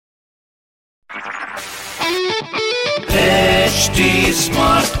HT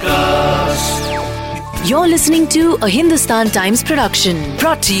Smartcast. You're listening to a Hindustan Times production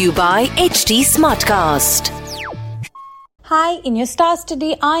brought to you by HT Smartcast. Hi, in your stars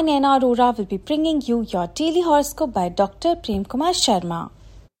today, I, Naina Arora, will be bringing you your daily horoscope by Dr. Prem Kumar Sharma.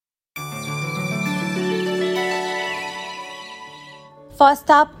 First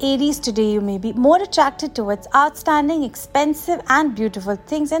up, Aries, today you may be more attracted towards outstanding, expensive and beautiful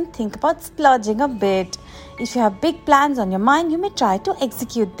things and think about splurging a bit. If you have big plans on your mind, you may try to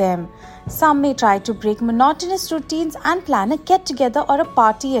execute them. Some may try to break monotonous routines and plan a get-together or a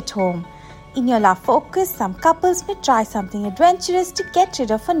party at home. In your love focus, some couples may try something adventurous to get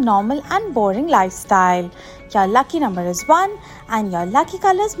rid of a normal and boring lifestyle. Your lucky number is 1 and your lucky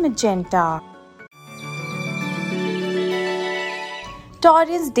color is magenta.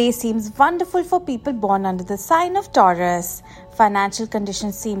 Taurus, day seems wonderful for people born under the sign of Taurus. Financial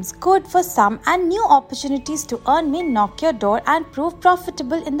condition seems good for some and new opportunities to earn may knock your door and prove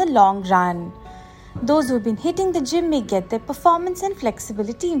profitable in the long run. Those who have been hitting the gym may get their performance and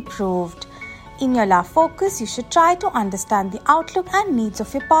flexibility improved. In your love focus, you should try to understand the outlook and needs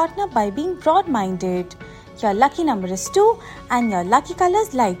of your partner by being broad-minded. Your lucky number is 2 and your lucky color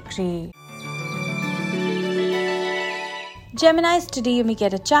is light grey. Geminis, today you may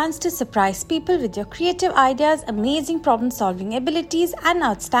get a chance to surprise people with your creative ideas, amazing problem-solving abilities and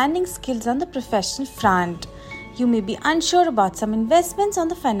outstanding skills on the professional front. You may be unsure about some investments on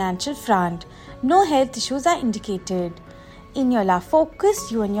the financial front. No health issues are indicated. In your love focus,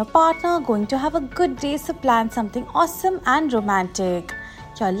 you and your partner are going to have a good day, so plan something awesome and romantic.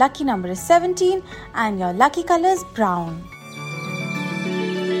 Your lucky number is 17 and your lucky color is brown.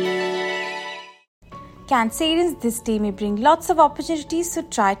 Cancerians, this day may bring lots of opportunities, so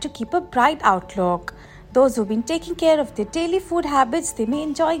try to keep a bright outlook. Those who've been taking care of their daily food habits, they may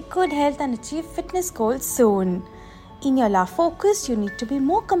enjoy good health and achieve fitness goals soon. In your love focus, you need to be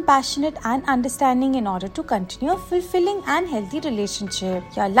more compassionate and understanding in order to continue a fulfilling and healthy relationship.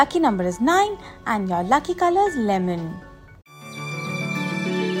 Your lucky number is 9 and your lucky color is lemon.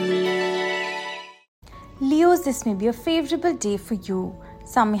 Leos, this may be a favorable day for you.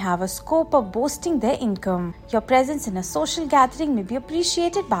 Some may have a scope of boosting their income. Your presence in a social gathering may be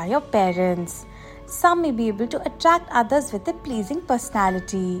appreciated by your parents. Some may be able to attract others with a pleasing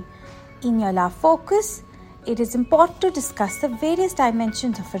personality. In your love focus, it is important to discuss the various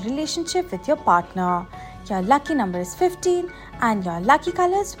dimensions of a relationship with your partner. Your lucky number is 15 and your lucky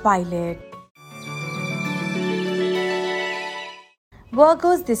color is violet.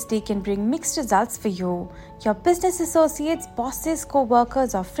 Virgos, this day can bring mixed results for you. Your business associates, bosses,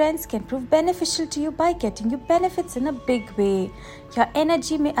 co-workers or friends can prove beneficial to you by getting you benefits in a big way. Your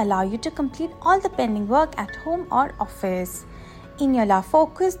energy may allow you to complete all the pending work at home or office. In your love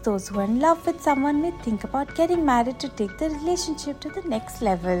focus, those who are in love with someone may think about getting married to take the relationship to the next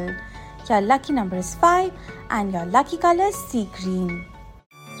level. Your lucky number is 5 and your lucky color is sea green.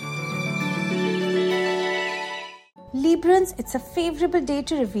 Librans, it's a favorable day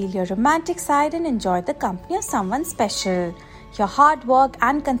to reveal your romantic side and enjoy the company of someone special. Your hard work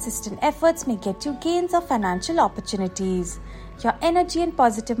and consistent efforts may get you gains of financial opportunities. Your energy and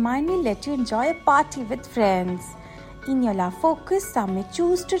positive mind will let you enjoy a party with friends. In your love focus, some may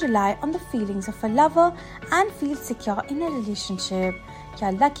choose to rely on the feelings of a lover and feel secure in a relationship.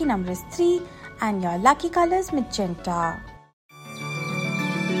 Your lucky number is 3 and your lucky color is magenta.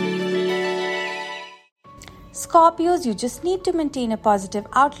 Scorpios, you just need to maintain a positive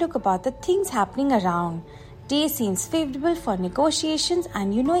outlook about the things happening around. Day seems favorable for negotiations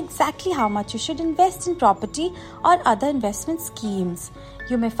and you know exactly how much you should invest in property or other investment schemes.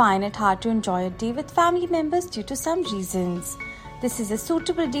 You may find it hard to enjoy a day with family members due to some reasons. This is a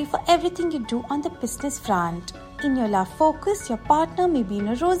suitable day for everything you do on the business front. In your love focus, your partner may be in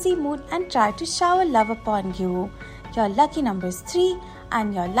a rosy mood and try to shower love upon you. Your lucky number is 3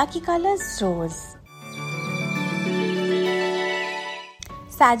 and your lucky color is rose.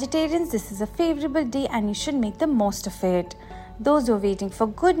 Sagittarians, this is a favorable day and you should make the most of it. Those who are waiting for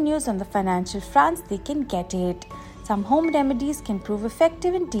good news on the financial fronts, they can get it. Some home remedies can prove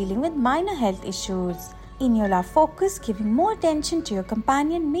effective in dealing with minor health issues. In your love focus, giving more attention to your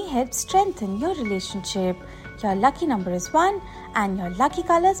companion may help strengthen your relationship. Your lucky number is 1 and your lucky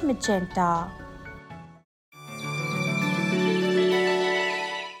color is magenta.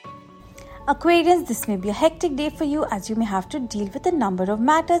 Aquarians, this may be a hectic day for you as you may have to deal with a number of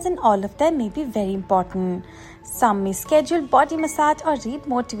matters and all of them may be very important. Some may schedule body massage or read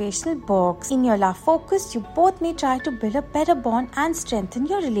motivational books. In your love focus, you both may try to build a better bond and strengthen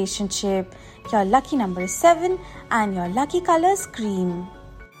your relationship. Your lucky number is 7 and your lucky color is green.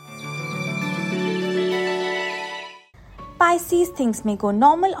 Pisces, things may go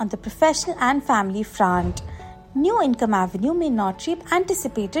normal on the professional and family front. New income avenue may not reap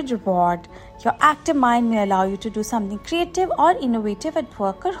anticipated reward. Your active mind may allow you to do something creative or innovative at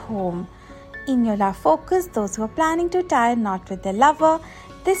work or home. In your love focus, those who are planning to tie a knot with their lover,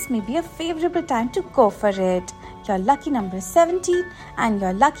 this may be a favorable time to go for it. Your lucky number is 17 and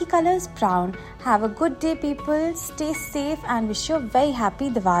your lucky color is brown. Have a good day, people. Stay safe and wish you a very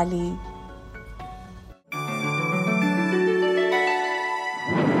happy Diwali.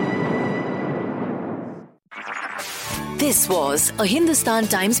 This was a Hindustan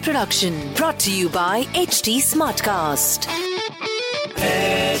Times production brought to you by HT Smartcast.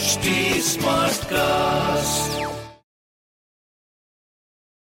 HT Smartcast.